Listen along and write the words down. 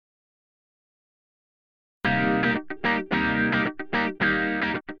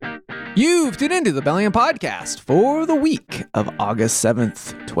You've tuned into the Bellingham Podcast for the week of August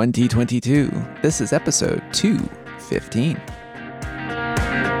 7th, 2022. This is episode 215.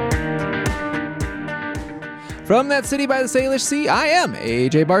 From that city by the Salish Sea, I am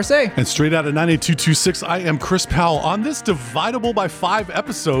AJ Barce. And straight out of 98226, I am Chris Powell. On this Dividable by 5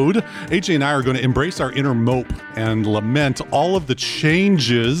 episode, AJ and I are going to embrace our inner mope and lament all of the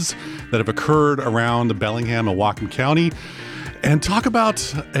changes that have occurred around Bellingham and Whatcom County, and talk about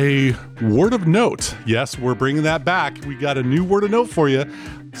a word of note. Yes, we're bringing that back. We got a new word of note for you.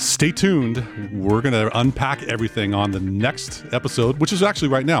 Stay tuned. We're going to unpack everything on the next episode, which is actually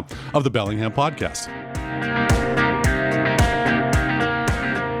right now, of the Bellingham Podcast.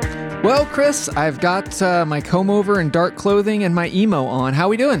 Well, Chris, I've got my comb over and dark clothing and my emo on. How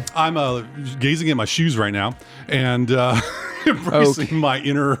we doing? I'm gazing at my shoes right now and embracing my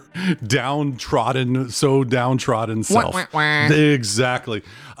inner downtrodden self. Wah, wah, wah. Exactly.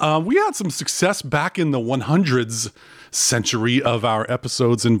 We had some success back in the 100s century of our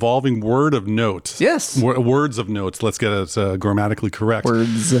episodes involving word of note. Yes. Words of notes. Let's get it grammatically correct.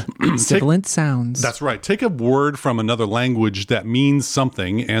 Words, sibilant sounds. That's right. Take a word from another language that means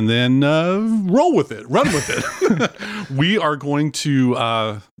something and then roll with it. Run with it. We are going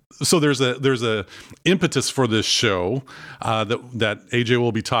to... So there's a impetus for this show that AJ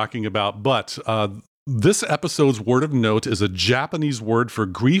will be talking about, but this episode's word of note is a Japanese word for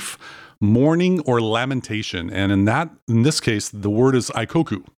grief, mourning, or lamentation, and in this case, the word is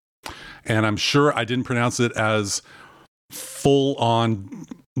Aikoku. And I'm sure I didn't pronounce it as full on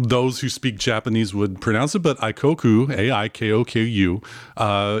those who speak Japanese would pronounce it, but Aikoku, A-I-K-O-K-U,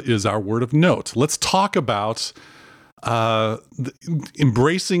 is our word of note. Let's talk about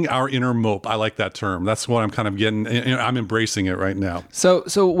embracing our inner mope. I like that term. That's what I'm kind of getting. I'm embracing it right now.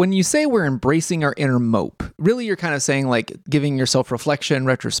 So when you say we're embracing our inner mope, really you're kind of saying like giving yourself reflection,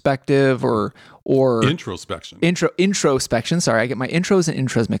 retrospective, or introspection. Introspection. Sorry, I get my intros and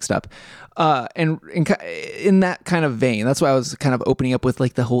intros mixed up. And in that kind of vein, that's why I was kind of opening up with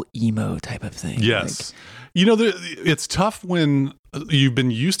like the whole emo type of thing. Yes. It's tough when you've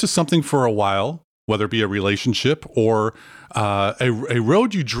been used to something for a while, whether it be a relationship or a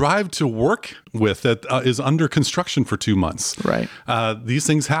road you drive to work with that is under construction for 2 months. Right. These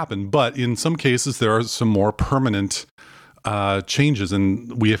things happen, but in some cases there are some more permanent changes,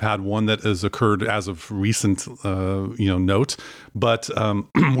 and we have had one that has occurred as of recent, note. But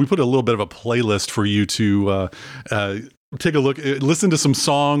we put a little bit of a playlist for you to take a look, listen to some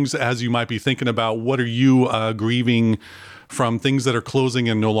songs as you might be thinking about what are you grieving from things that are closing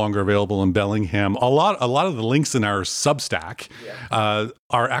and no longer available in Bellingham. A lot of the links in our Substack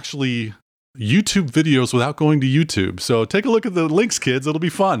are actually YouTube videos without going to YouTube. So take a look at the links, kids. It'll be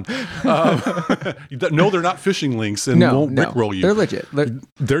fun. No, they're not phishing links and won't rickroll you. They're legit.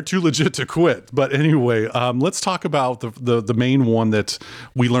 They're too legit to quit. But anyway, let's talk about the main one that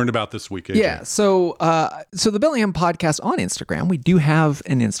we learned about this week, AJ. Yeah. So the Bellingham Podcast on Instagram, we do have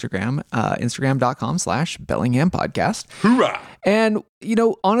an Instagram, Instagram.com/Bellingham Podcast. Hoorah! And,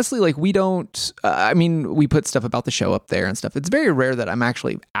 honestly, like we don't, we put stuff about the show up there and stuff. It's very rare that I'm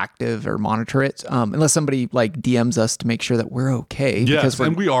actually active or monitor it, unless somebody like DMs us to make sure that we're okay. Yes,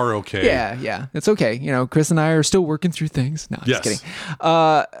 and we are okay. Yeah, it's okay. Chris and I are still working through things. No, yes. Just kidding.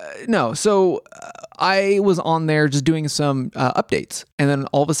 So I was on there just doing some updates, and then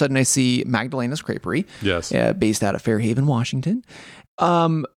all of a sudden I see Magdalena's Creperie, yes, based out of Fairhaven, Washington,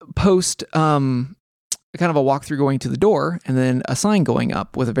 post kind of a walkthrough going to the door and then a sign going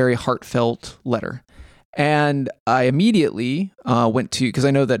up with a very heartfelt letter. And I immediately went to, because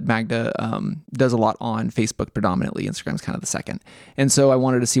I know that Magda does a lot on Facebook predominantly. Instagram's kind of the second. And so I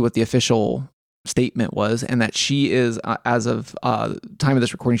wanted to see what the official statement was, and that she is, as of time of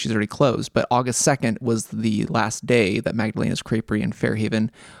this recording, she's already closed. But August 2nd was the last day that Magdalena's Creperie in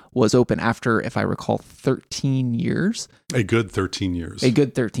Fairhaven was open after, if I recall, 13 years. A good 13 years.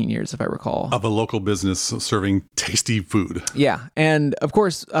 If I recall. Of a local business serving tasty food. Yeah. And of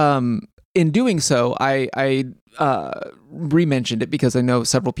course, in doing so, I re-mentioned it because I know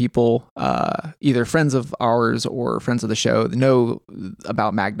several people, either friends of ours or friends of the show, know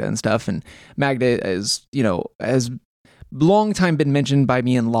about Magda and stuff. And Magda is, has long time been mentioned by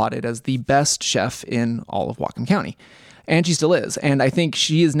me and lauded as the best chef in all of Whatcom County. And she still is. And I think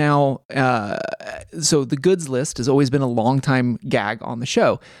she is now, so the goods list has always been a long time gag on the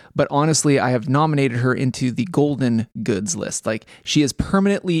show. But honestly, I have nominated her into the golden goods list. Like, she is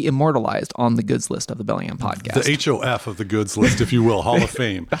permanently immortalized on the goods list of the Bellingham Podcast. The HOF of the goods list, if you will, Hall of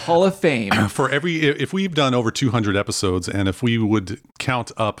Fame. The Hall of Fame. For if we've done over 200 episodes, and if we would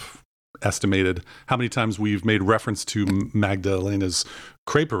count up estimated how many times we've made reference to Magdalena's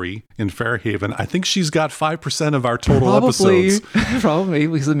Creperie in Fairhaven. I think she's got 5% of our total episodes. Probably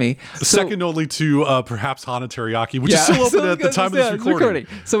because of me. Second only to perhaps Hana Teriyaki, which is still open at the time of this recording.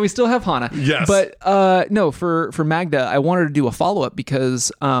 So we still have Hana. Yes. But no, for Magda, I wanted to do a follow-up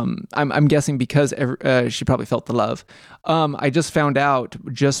because I'm guessing because she probably felt the love. I just found out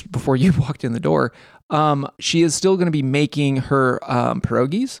just before you walked in the door, she is still going to be making her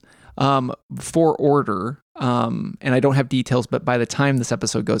pierogies for order. And I don't have details, but by the time this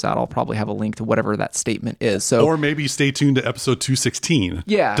episode goes out, I'll probably have a link to whatever that statement is. So, or maybe stay tuned to episode 216.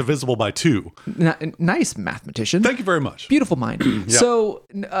 Yeah. Divisible by 2. Nice mathematician. Thank you very much. Beautiful mind. Yeah. So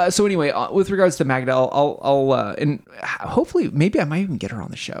anyway, with regards to Magda, I'll and hopefully maybe I might even get her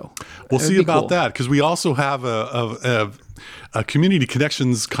on the show. We'll see about that because we also have a community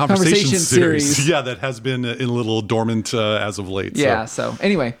connections conversation series. Yeah, that has been a little dormant as of late. Yeah. So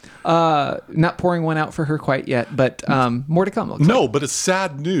anyway, not pouring one out for her quite yet, but more to come. No, but it's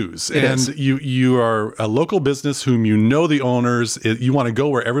sad news. You are a local business whom you know the owners. You want to go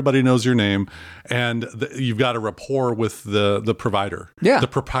where everybody knows your name, and you've got a rapport with the provider, the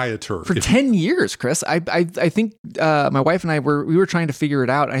proprietor. For 10 years, Chris. I think my wife and I were trying to figure it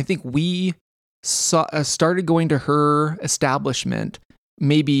out. And I think we started going to her establishment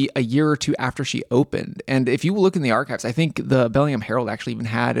maybe a year or two after she opened. And if you look in the archives, I think the Bellingham Herald actually even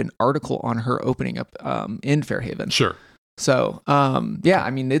had an article on her opening up in Fairhaven. Sure. So, yeah,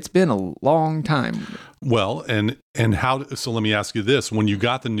 I mean, it's been a long time. Well, and how, so let me ask you this. When you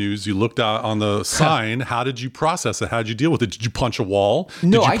got the news, you looked out on the sign, how did you process it? How did you deal with it? Did you punch a wall?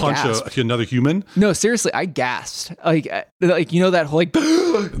 No, did you punch another human? No, seriously, I gasped. Like, you know, that whole like,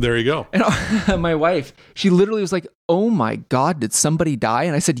 there you go. And my wife, she literally was like, oh my God, did somebody die?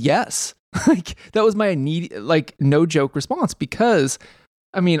 And I said, yes. Like, that was my immediate, like, no joke response because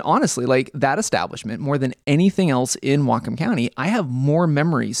I mean, honestly, like that establishment, more than anything else in Whatcom County, I have more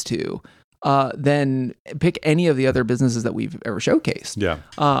memories to than pick any of the other businesses that we've ever showcased. Yeah.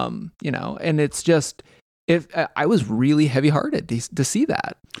 You know, and it's just, I was really heavy-hearted to see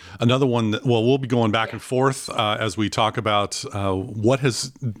that. Another one that, well, we'll be going back and forth as we talk about what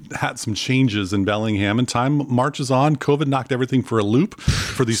has had some changes in Bellingham, and time marches on. COVID knocked everything for a loop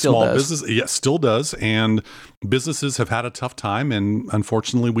for these small businesses. Yes, still does. And businesses have had a tough time. And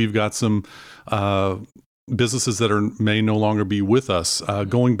unfortunately, we've got some businesses that may no longer be with us.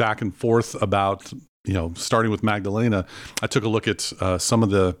 Going back and forth about, you know, starting with Magdalena, I took a look at some of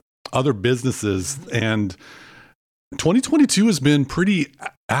the other businesses, and 2022 has been pretty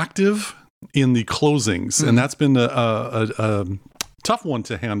active in the closings, and that's been a tough one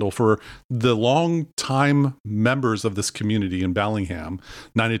to handle for the long-time members of this community in Bellingham.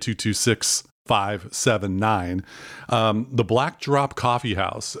 98226-579. The Black Drop Coffee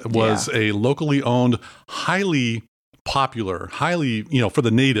House was a locally owned, highly popular, for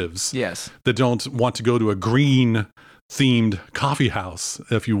the natives that don't want to go to a green themed coffee house,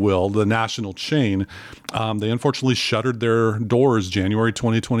 if you will, the national chain. They unfortunately shuttered their doors January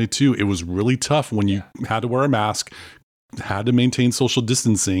 2022. It was really tough when you had to wear a mask, had to maintain social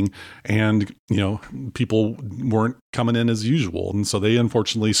distancing, and, you know, people weren't coming in as usual. And so they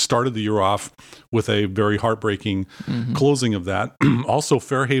unfortunately started the year off with a very heartbreaking closing of that. Also,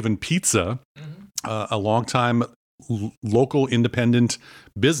 Fairhaven Pizza, a longtime local independent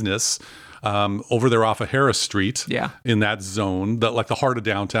business, over there off of Harris Street, in that zone, like the heart of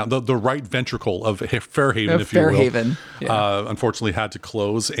downtown, the right ventricle of Fairhaven, if you will, unfortunately had to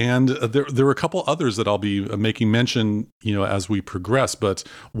close. And there were a couple others that I'll be making mention, you know, as we progress. But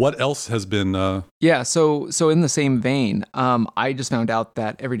what else has been? So in the same vein, I just found out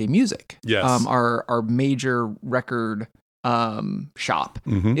that Everyday Music, our major record shop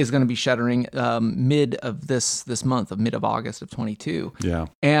is going to be shuttering mid of this month, mid of August of 22. Yeah.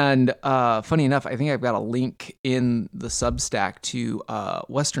 And funny enough, I think I've got a link in the Substack to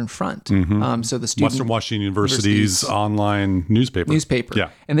Western Front. So the Western Washington University's online newspaper.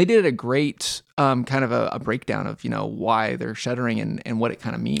 Yeah. And they did a great kind of a breakdown of, you know, why they're shuttering and what it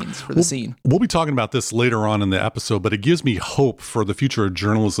kind of means for the scene. We'll be talking about this later on in the episode, but it gives me hope for the future of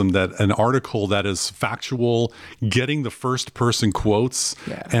journalism that an article that is factual, getting the first person quotes,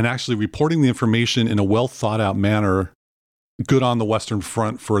 and actually reporting the information in a well thought out manner good on the Western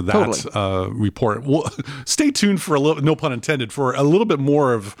Front for that report. Well, stay tuned for a little, no pun intended, for a little bit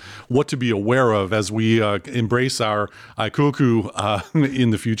more of what to be aware of as we embrace our Aikoku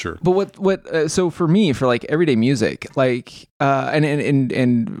in the future. But so for me, for like everyday music, like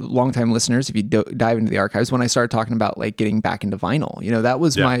and longtime listeners, if you dive into the archives, when I started talking about like getting back into vinyl, that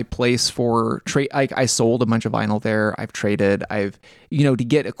was my place for trade. I sold a bunch of vinyl there. I've traded. I've to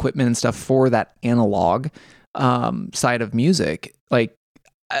get equipment and stuff for that analog side of music. Like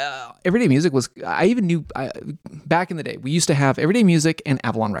everyday music was, I even knew back in the day, we used to have Everyday Music and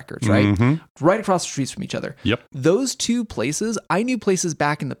Avalon Records, right? Mm-hmm. Right across the streets from each other. Yep. Those two places, I knew places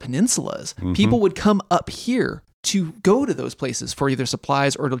back in the peninsulas. Mm-hmm. People would come up here to go to those places for either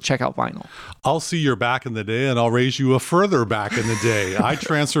supplies or to check out vinyl. I'll see you're back in the day, and I'll raise you a further back in the day. I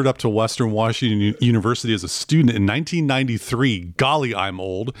transferred up to Western Washington University as a student in 1993. Golly, I'm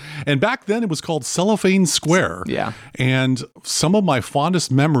old. And back then it was called Cellophane Square. Yeah. And some of my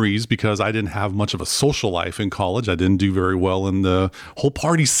fondest memories, because I didn't have much of a social life in college, I didn't do very well in the whole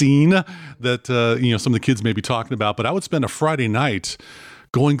party scene that some of the kids may be talking about, but I would spend a Friday night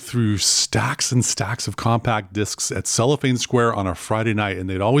going through stacks and stacks of compact discs at Cellophane Square on a Friday night, and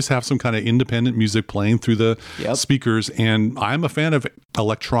they'd always have some kind of independent music playing through the speakers. And I'm a fan of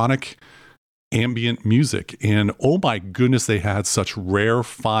electronic ambient music, and oh my goodness, they had such rare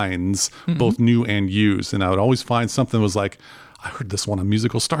finds, both new and used. And I would always find something that was like, I heard this one on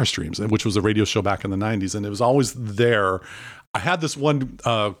Musical Starstreams, which was a radio show back in the 90s, and it was always there. I had this one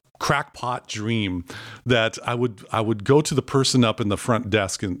crackpot dream that I would go to the person up in the front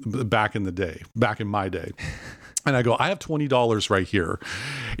desk back in my day. And I go, I have $20 right here.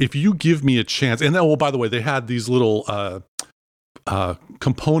 If you give me a chance, and then, by the way, they had these little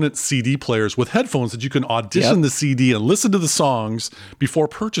component CD players with headphones that you can audition the CD and listen to the songs before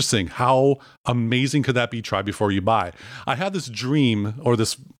purchasing. How amazing could that be? Try before you buy. I had this dream or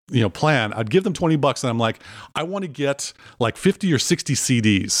this plan. I'd give them $20 and I'm like, I want to get like 50 or 60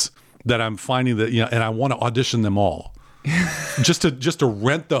 CDs that I'm finding that, and I want to audition them all. just to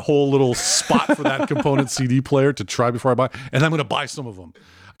rent the whole little spot for that component CD player to try before I buy. And I'm going to buy some of them,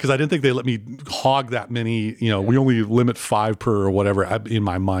 because I didn't think they let me hog that many. We only limit 5 per or whatever in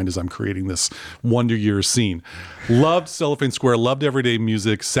my mind as I'm creating this Wonder Years scene. Loved Cellophane Square, loved everyday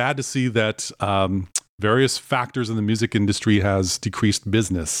music. Sad to see that various factors in the music industry has decreased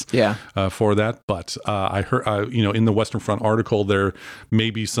business for that. But I heard, in the Western Front article, there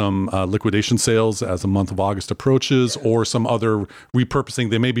may be some liquidation sales as the month of August approaches, or some other repurposing.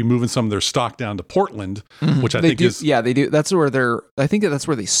 They may be moving some of their stock down to Portland, which I think is... Yeah, they do. That's where I think that's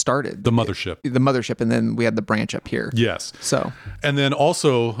where they started. The mothership. And then we had the branch up here. Yes. So. And then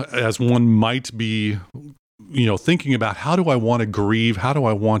also, as one might be... thinking about, how do I want to grieve? How do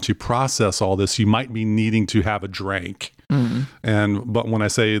I want to process all this? You might be needing to have a drink. Mm-hmm. But when I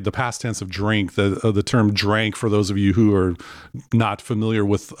say the past tense of drink, the term drank, for those of you who are not familiar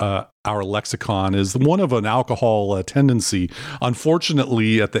with our lexicon, is one of an alcohol tendency.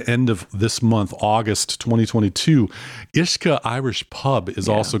 Unfortunately, at the end of this month, August 2022, Ishka Irish Pub is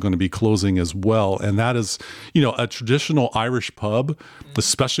also going to be closing as well. And that is, a traditional Irish pub,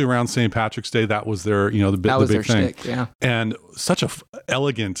 especially around St. Patrick's Day. That was their, the big thing. Shtick, yeah. And such a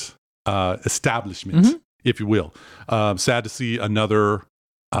elegant establishment, if you will. Sad to see another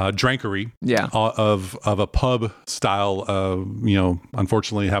drankery of a pub style,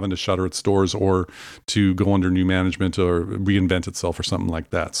 unfortunately having to shutter its doors or to go under new management or reinvent itself or something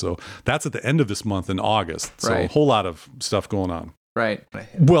like that. So that's at the end of this month in August. So a whole lot of stuff going on. Right.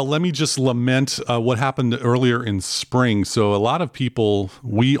 Well, let me just lament what happened earlier in spring. So a lot of people,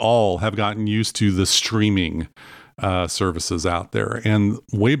 we all have gotten used to the streaming services out there. And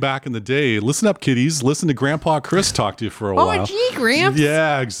way back in the day, listen up, kiddies. Listen to Grandpa Chris talk to you for a while. Oh, gee, Gramps.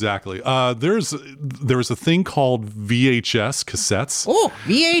 Yeah, exactly. There was a thing called VHS cassettes. Oh,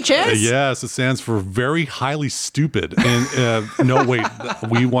 VHS? Yes, it stands for very highly stupid. And no, wait,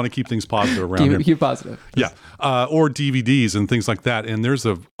 we want to keep things positive around here. Keep positive. Yeah. Or DVDs and things like that. And there's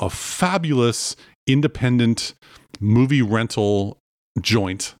a fabulous independent movie rental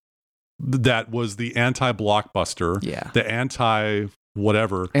joint that was the anti-blockbuster, the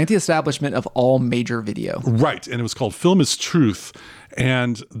anti-whatever. Anti-establishment of all major video. Right. And it was called Film is Truth.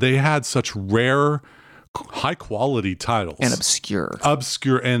 And they had such rare, high-quality titles. And obscure.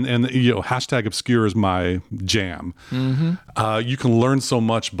 And hashtag obscure is my jam. Mm-hmm. You can learn so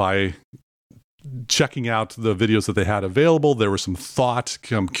much by checking out the videos that they had available. There was some thought,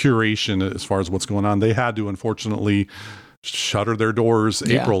 curation as far as what's going on. They had to, unfortunately, shutter their doors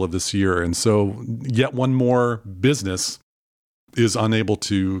April of this year. And so yet one more business is unable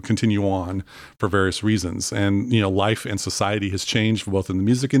to continue on for various reasons. And, life and society has changed both in the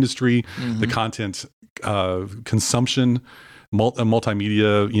music industry, the content consumption,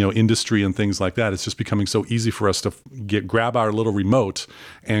 multimedia, industry and things like that. It's just becoming so easy for us to grab our little remote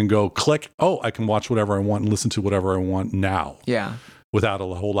and go click. Oh, I can watch whatever I want and listen to whatever I want now. Yeah. Without a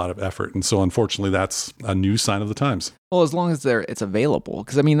whole lot of effort. And so unfortunately, that's a new sign of the times. Well, as long as it's available.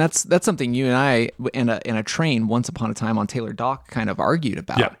 Because I mean, that's something you and I in a train once upon a time on Taylor Dock kind of argued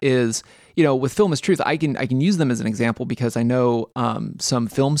about is, with Film is Truth, I can use them as an example because I know some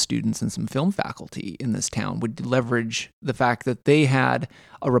film students and some film faculty in this town would leverage the fact that they had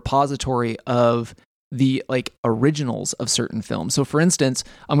a repository of the originals of certain films. So for instance,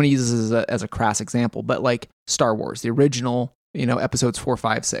 I'm going to use this as a crass example, but like Star Wars, the original, episodes 4,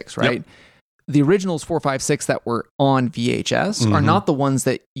 5, 6, right? Yep. The originals 4, 5, 6 that were on VHS are not the ones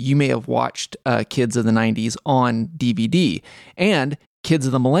that you may have watched kids of the 90s on DVD. And kids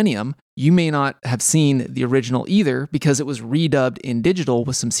of the millennium, you may not have seen the original either because it was redubbed in digital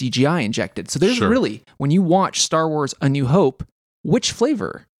with some CGI injected. So there's really, when you watch Star Wars A New Hope, which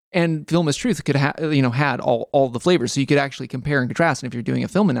flavor? And Film is Truth could had all the flavors, so you could actually compare and contrast. And if you're doing a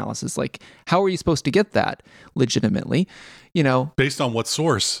film analysis, how are you supposed to get that legitimately? Based on what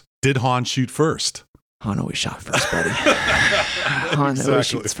source did Han shoot first? Han always shot first, buddy. Han always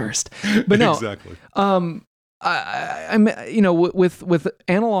shoots first. But no, exactly. I'm with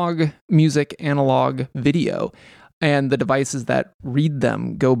analog music, analog video, and the devices that read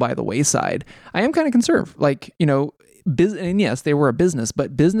them go by the wayside. I am kind of concerned, and yes, they were a business,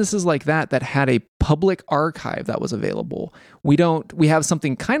 but businesses like that had a public archive that was available. We have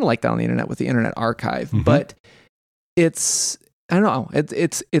something kind of like that on the internet with the Internet Archive, but I don't know.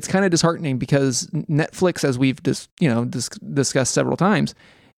 It's kind of disheartening because Netflix, as we've discussed several times,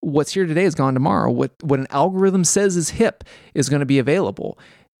 what's here today is gone tomorrow. What an algorithm says is hip is going to be available,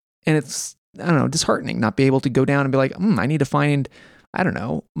 and it's, I don't know, disheartening not be able to go down and be like, I need to find, I don't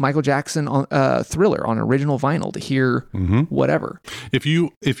know, Michael Jackson on Thriller on original vinyl to hear whatever. If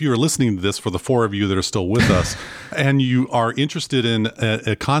you're listening to this, for the four of you that are still with us, and you are interested in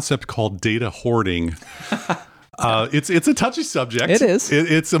a concept called data hoarding, it's a touchy subject. It is.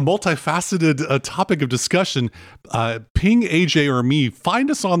 It's a multifaceted topic of discussion. Ping AJ or me.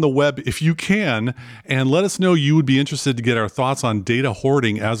 Find us on the web if you can, and let us know you would be interested to get our thoughts on data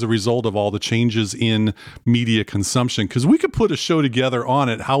hoarding as a result of all the changes in media consumption. Because we could put a show together on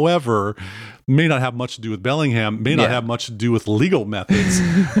it. However, may not have much to do with Bellingham, may not have much to do with legal methods,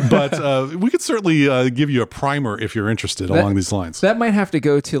 but we could certainly give you a primer if you're interested along these lines. That might have to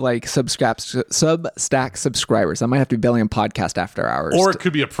go to Substack subscribers. That might have to be Bellingham Podcast After Hours. Or it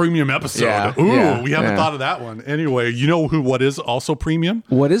could be a premium episode. We haven't thought of that one. Anyway, what is also premium?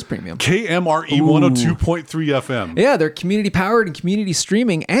 What is premium? KMRE 102.3 FM. Yeah, they're community powered and community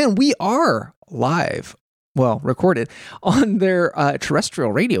streaming, and we are live. Well, recorded on their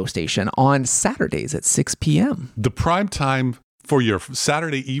terrestrial radio station on Saturdays at 6 p.m. The prime time for your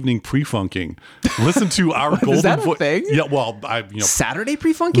Saturday evening pre-funking. Listen to our golden Is that a thing? Yeah, well, Saturday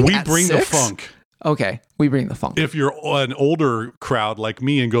pre-funking. We at bring 6? the funk. Okay, we bring the funk. If you're an older crowd like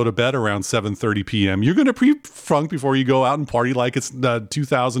me and go to bed around 7:30 p.m., you're going to pre-funk before you go out and party like it's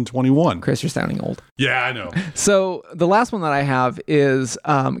 2021. Chris, you're sounding old. Yeah, I know. So the last one that I have is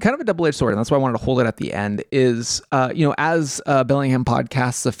kind of a double-edged sword, and that's why I wanted to hold it at the end, is, as Bellingham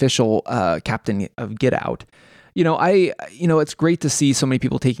Podcast's official captain of Get Out, it's great to see so many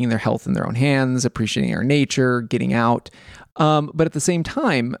people taking their health in their own hands, appreciating our nature, getting out. But at the same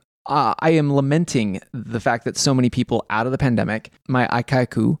time, I am lamenting the fact that so many people out of the pandemic, my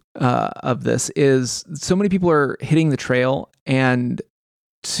Aikoku of this is so many people are hitting the trail, and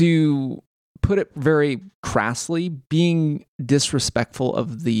to put it very crassly, being disrespectful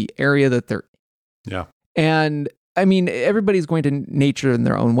of the area that they're in. Yeah. And I mean, everybody's going to nature in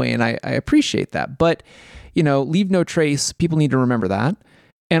their own way, and I appreciate that. But, leave no trace. People need to remember that.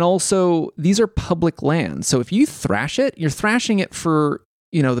 And also, these are public lands. So if you thrash it, you're thrashing it for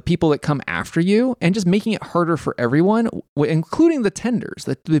the people that come after you, and just making it harder for everyone, including the tenders,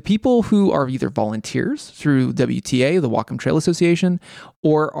 the people who are either volunteers through WTA, the Whatcom Trail Association,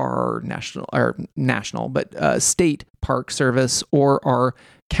 or our national, but state park service or our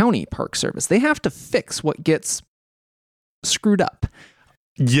county park service. They have to fix what gets screwed up.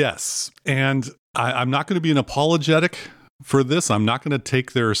 Yes. And I'm not going to be an apologetic for this. I'm not going to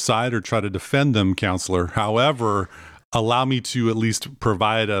take their side or try to defend them, counselor. However, allow me to at least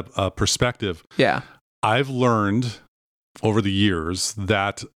provide a perspective. Yeah. I've learned over the years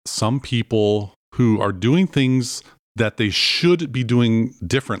that some people who are doing things that they should be doing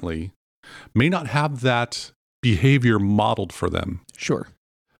differently may not have that behavior modeled for them. Sure.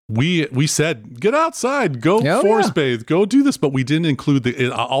 We said, get outside, go forest bathe, go do this, but we didn't include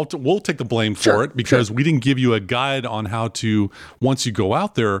we'll take the blame for it because we didn't give you a guide on how to, once you go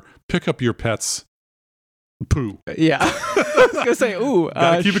out there, pick up your pet's poo. Yeah. I was going to say,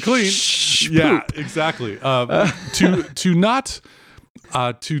 gotta keep it clean. Yeah, exactly. To not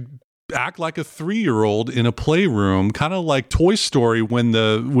to act like a 3-year-old in a playroom, kind of like Toy Story when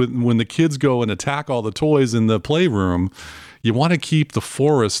the kids go and attack all the toys in the playroom. You want to keep the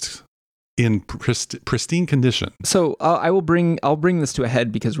forest in pristine condition. So I'll bring this to a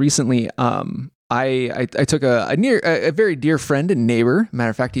head because recently I took a very dear friend and neighbor.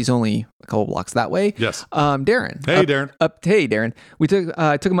 Matter of fact, he's only a couple blocks that way. Yes. Darren. Hey, Darren. Hey, Darren. We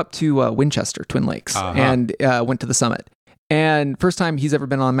took him up to Winchester, Twin Lakes, and went to the summit. And first time he's ever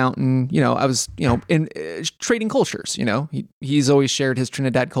been on a mountain, I was, in trading cultures, he's always shared his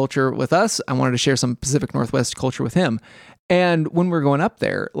Trinidad culture with us. I wanted to share some Pacific Northwest culture with him. And when we were going up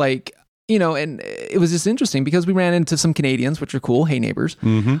there, and it was just interesting because we ran into some Canadians, which are cool. Hey, neighbors.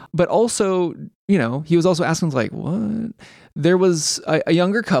 Mm-hmm. But also, he was also asking like, what? There was a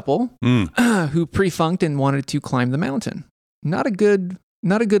younger couple who pre-funked and wanted to climb the mountain. Not a good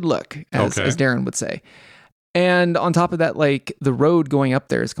look, as Darren would say. And on top of that, the road going up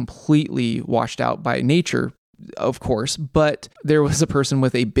there is completely washed out by nature, of course, but there was a person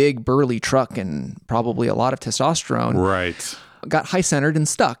with a big burly truck and probably a lot of testosterone. Right. Got high centered and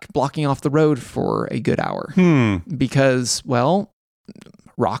stuck, blocking off the road for a good hour. Because,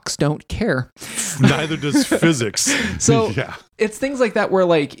 rocks don't care. Neither does physics. So it's things like that where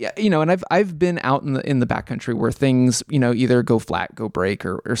and I've been out in the backcountry where things, either go flat, go break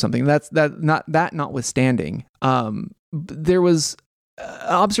or something. Notwithstanding, there was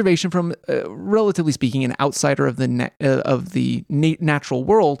observation from, relatively speaking, an outsider of the natural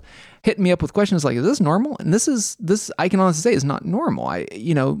world hit me up with questions like, is this normal? And this I can honestly say is not normal.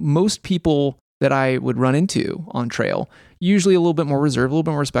 Most people that I would run into on trail, usually a little bit more reserved, a little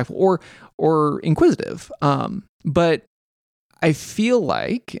bit more respectful or inquisitive. But I feel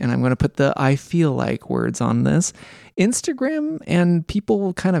like, and I'm going to put the I feel like words on this, Instagram and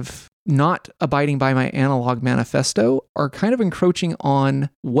people kind of not abiding by my analog manifesto are kind of encroaching on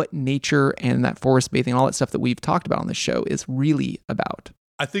what nature and that forest bathing and all that stuff that we've talked about on this show is really about.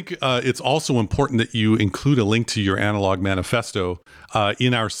 I think it's also important that you include a link to your analog manifesto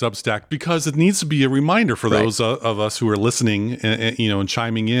in our Substack because it needs to be a reminder for those of us who are listening and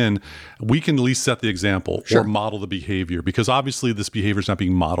chiming in. We can at least set the example or model the behavior because obviously this behavior is not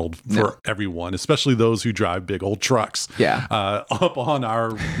being modeled for everyone, especially those who drive big old trucks up on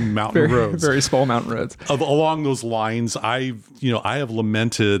our mountain roads. Very small mountain roads. Along those lines, I have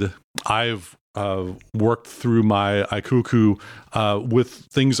lamented, I've worked through my Aikoku with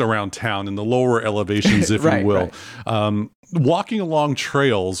things around town in the lower elevations, if you will. Walking along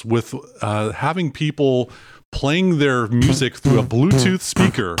trails with having people playing their music through a Bluetooth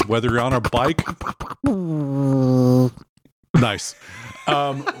speaker, whether you're on a bike. Nice.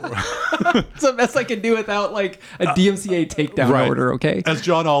 It's the best I can do without a DMCA takedown order, okay? As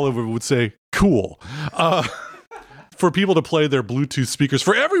John Oliver would say, cool. For people to play their Bluetooth speakers,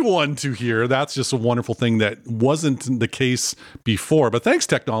 for everyone to hear, that's just a wonderful thing that wasn't the case before. But thanks,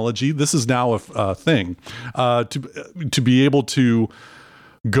 technology, this is now a thing. To be able to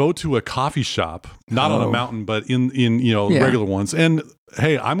go to a coffee shop, not on a mountain, but in regular ones. And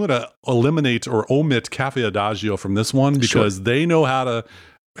hey, I'm going to eliminate or omit Cafe Adagio from this one because they know how to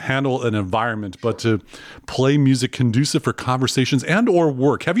handle an environment, but to play music conducive for conversations and or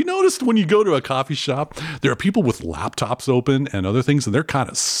work. Have you noticed when you go to a coffee shop, there are people with laptops open and other things, and they're kind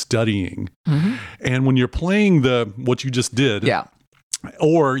of studying. Mm-hmm. And when you're playing what you just did,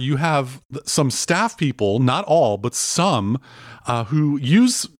 or you have some staff people, not all, but some who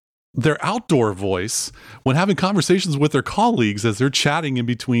use their outdoor voice when having conversations with their colleagues as they're chatting in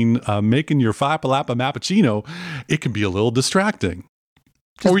between making your Fiapalapa Mappuccino, it can be a little distracting.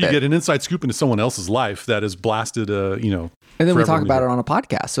 Or you get an inside scoop into someone else's life that is blasted, And then we talk about it on a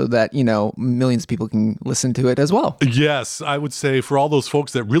podcast so that, millions of people can listen to it as well. Yes, I would say for all those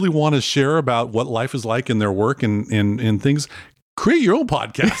folks that really want to share about what life is like in their work and things, create your own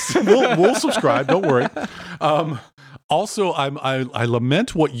podcast. We'll subscribe. Don't worry. Also, I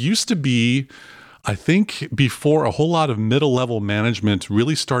lament what used to be, I think, before a whole lot of middle-level management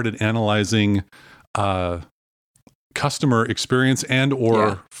really started analyzing customer experience and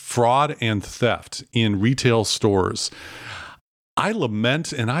or fraud and theft in retail stores. I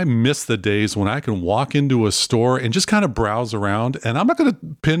lament and I miss the days when I can walk into a store and just kind of browse around. And I'm not going to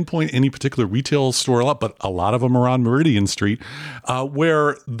pinpoint any particular retail store a lot, but a lot of them are on Meridian Street,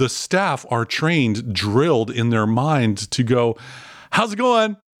 where the staff are trained, drilled in their mind to go, how's it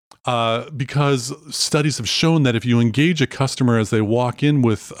going? Because studies have shown that if you engage a customer as they walk in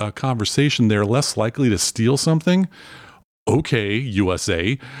with a conversation, they're less likely to steal something. Okay,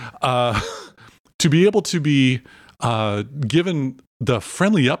 USA. To be able to be given the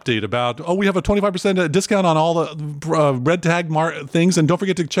friendly update about, we have a 25% discount on all the red tag things, and don't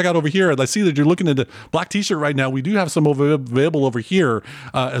forget to check out over here. I see that you're looking at a black t-shirt right now. We do have some available over here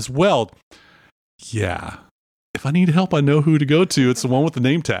as well. Yeah. If I need help, I know who to go to. It's the one with the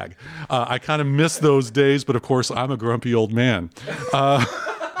name tag. I kind of miss those days, but of course, I'm a grumpy old man.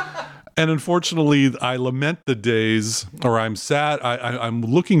 And unfortunately, I lament the days, or I'm sad. I'm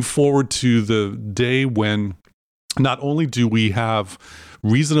looking forward to the day when not only do we have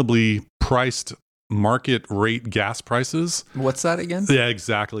reasonably priced market rate gas prices. What's that again? Yeah,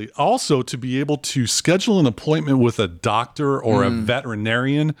 exactly. Also, to be able to schedule an appointment with a doctor or a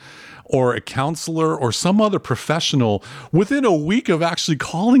veterinarian or a counselor or some other professional within a week of actually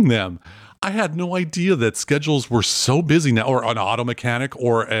calling them. I had no idea that schedules were so busy now, or an auto mechanic,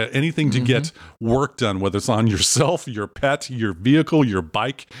 or anything to get work done, whether it's on yourself, your pet, your vehicle, your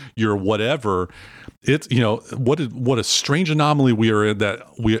bike, your whatever. It's, what a strange anomaly we are in, that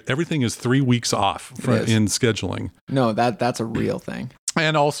everything is 3 weeks off in scheduling. No, that's a real thing.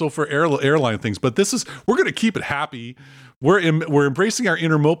 And also for airline things. But we're going to keep it happy. We're embracing our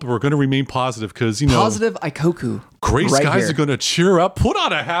inner mope, but we're going to remain positive because, positive Aikoku. Gray right skies here. are going to cheer up. Put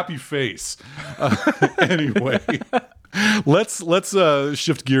on a happy face. Anyway, let's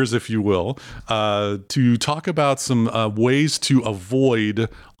shift gears, if you will, to talk about some ways to avoid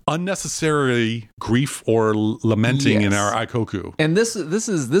unnecessary grief or lamenting in our Aikoku. And this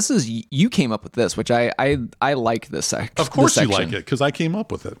is you came up with this, which I like this section. Of course you like it, because I came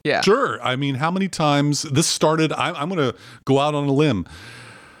up with it. Yeah. Sure. I mean, how many times this started, I'm going to go out on a limb.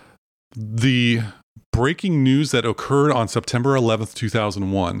 The breaking news that occurred on September 11th,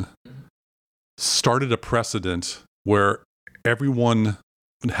 2001 started a precedent where everyone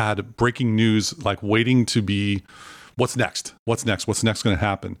had breaking news, like waiting to be, what's next? What's next going to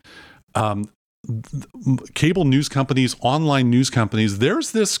happen? Cable news companies, online news companies,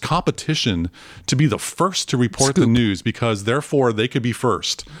 there's this competition to be the first to report the news, because therefore they could be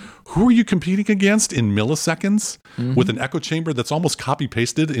first. Who are you competing against in milliseconds with an echo chamber that's almost copy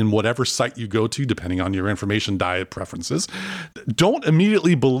pasted in whatever site you go to, depending on your information diet preferences? Don't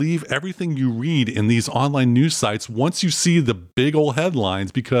immediately believe everything you read in these online news sites once you see the big old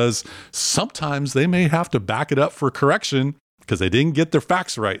headlines, because sometimes they may have to back it up for correction because they didn't get their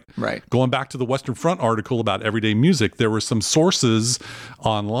facts right. Right. Going back to the Western Front article about everyday music, there were some sources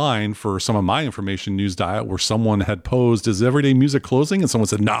online for some of my information news diet where someone had posed, is everyday music closing? And someone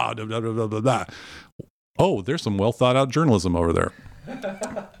said, nah, blah, blah, blah, blah, blah. Oh, there's some well thought out journalism over there.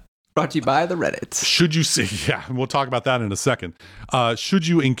 Brought to you by the Reddit. Should you see, yeah, we'll talk about that in a second. Should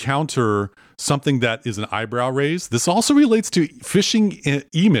you encounter something that is an eyebrow raise? This also relates to phishing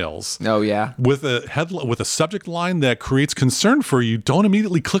emails. Oh yeah. With a subject line that creates concern for you, don't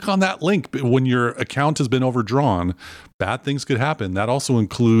immediately click on that link when your account has been overdrawn. Bad things could happen. That also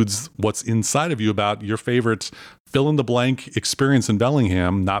includes what's inside of you about your favorite fill in the blank experience in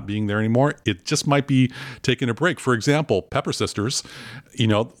Bellingham not being there anymore. It just might be taking a break. For example, Pepper Sisters,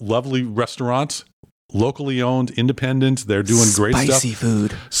 lovely restaurant, locally owned, independent. They're doing great stuff.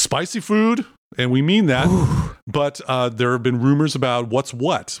 Spicy food. And we mean that. Ooh. But there have been rumors about what's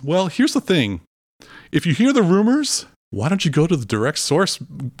what. Well, here's the thing. If you hear the rumors, why don't you go to the direct source,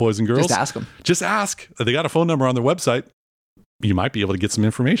 boys and girls? Just ask them. Just ask. They got a phone number on their website. You might be able to get some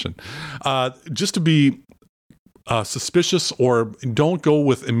information. Just to be suspicious, or don't go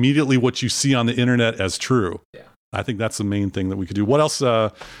with immediately what you see on the internet as true. Yeah. I think that's the main thing that we could do. What else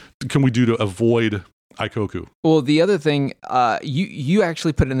can we do to avoid Aikoku? Well, the other thing, you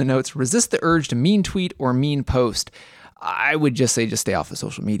actually put in the notes, resist the urge to mean tweet or mean post. I would just say just stay off of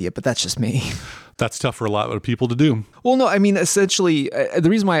social media, but that's just me. That's tough for a lot of people to do. Well, no, I mean, essentially, the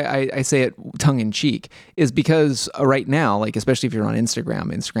reason why I say it tongue-in-cheek is because right now, like, especially if you're on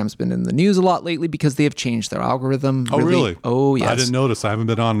Instagram's been in the news a lot lately because they have changed their algorithm. Oh, really? Oh, yes. I didn't notice. I haven't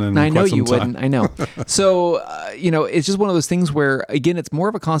been on in I know quite some you time. wouldn't. I know. So, it's just one of those things where, again, it's more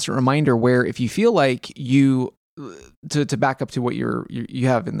of a constant reminder where if you feel like you... To back up to what you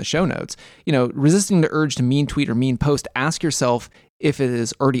have in the show notes, resisting the urge to mean tweet or mean post, ask yourself if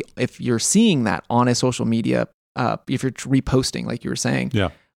you're seeing that on a social media, if you're reposting, like you were saying. Yeah.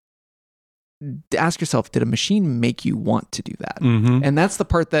 ask yourself, did a machine make you want to do that? Mm-hmm. And that's the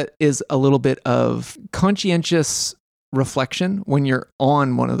part that is a little bit of conscientious reflection when you're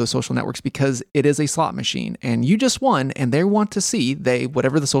on one of those social networks, because it is a slot machine and you just won and they want to see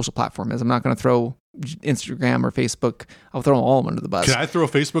whatever the social platform is. I'm not going to throw Instagram or Facebook. I'll throw them all under the bus. Can I throw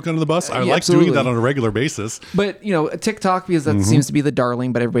Facebook under the bus? I like absolutely. doing that on a regular basis. But, TikTok, because that seems to be the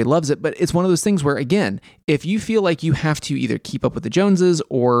darling, but everybody loves it. But it's one of those things where, again, if you feel like you have to either keep up with the Joneses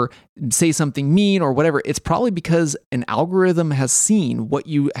or say something mean or whatever, it's probably because an algorithm has seen what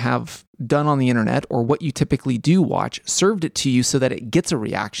you have done on the internet or what you typically do watch, served it to you so that it gets a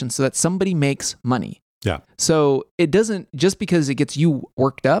reaction, so that somebody makes money. Yeah. So it doesn't, just because it gets you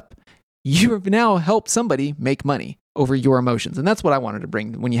worked up, you have now helped somebody make money over your emotions. And that's what I wanted to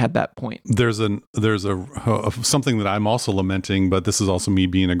bring when you had that point. There's something that I'm also lamenting, but this is also me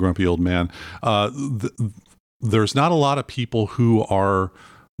being a grumpy old man. There's not a lot of people who are,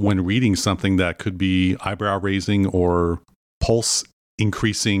 when reading something that could be eyebrow raising or pulse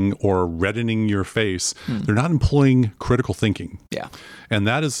increasing or reddening your face, they're not employing critical thinking. Yeah. And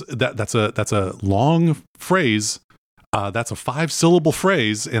that's a long phrase. That's a 5-syllable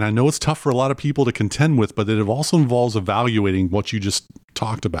phrase, and I know it's tough for a lot of people to contend with, but it also involves evaluating what you just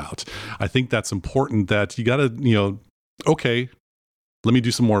talked about. I think that's important, that you got to, okay, let me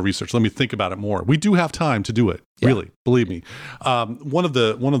do some more research. Let me think about it more. We do have time to do it. Yeah. Really, believe me. One of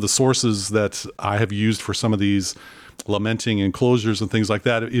the sources that I have used for some of these lamenting enclosures and things like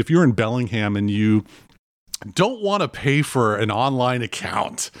that, if you're in Bellingham and you don't want to pay for an online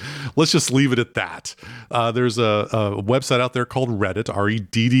account, let's just leave it at that. There's a website out there called Reddit,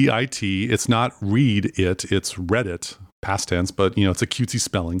 Reddit. It's not read it, it's Reddit, past tense, but it's a cutesy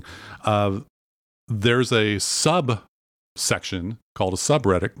spelling. There's a sub section called a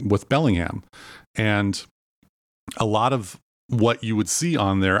subreddit with Bellingham, and a lot of what you would see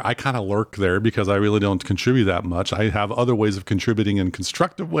on there, I kind of lurk there because I really don't contribute that much. I have other ways of contributing in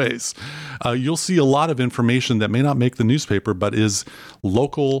constructive ways. You'll see a lot of information that may not make the newspaper, but is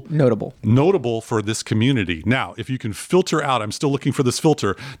local, notable for this community. Now, if you can filter out, I'm still looking for this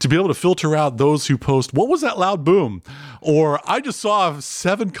filter, to be able to filter out those who post, what was that loud boom? Or I just saw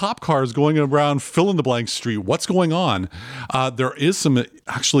 7 cop cars going around fill in the blank street. What's going on? There is some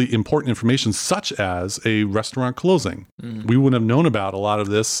actually important information, such as a restaurant closing. We wouldn't have known about a lot of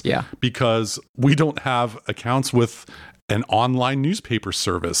this because we don't have accounts with an online newspaper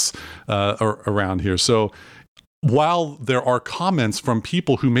service around here. So while there are comments from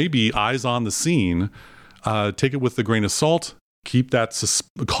people who may be eyes on the scene, take it with a grain of salt. Keep that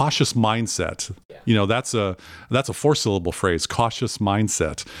cautious mindset. That's a 4-syllable phrase, cautious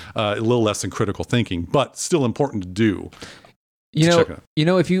mindset. A little less than critical thinking, but still important to do.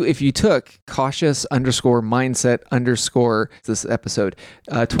 If you took cautious _mindset_ this episode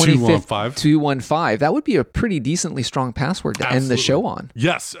 215, that would be a pretty decently strong password to end the show on.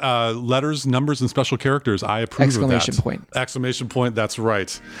 Yes, letters, numbers, and special characters. I approve of that. Exclamation point. Exclamation point. That's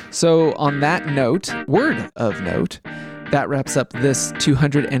right. So on that note, word of note, that wraps up this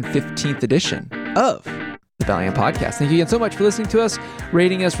 215th edition of the Bellingham Podcast. Thank you again so much for listening to us,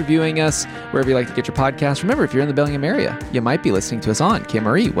 rating us, reviewing us, wherever you like to get your podcast. Remember, if you're in the Bellingham area, you might be listening to us on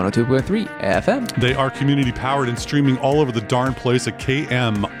KMRE 102.3 FM. They are community powered and streaming all over the darn place at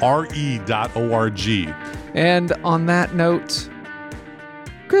kmre.org. And on that note,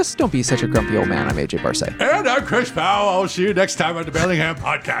 Chris, don't be such a grumpy old man. I'm AJ Barsay. And I'm Chris Powell. I'll see you next time on the Bellingham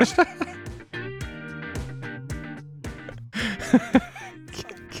Podcast.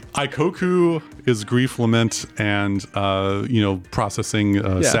 Aikoku is grief, lament, and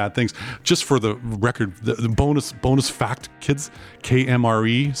processing sad things. Just for the record, the bonus fact, kids,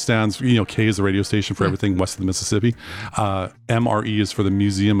 KMRE stands. K is the radio station for everything west of the Mississippi. MRE is for the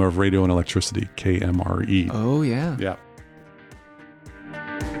Museum of Radio and Electricity. KMRE. Oh yeah. Yeah.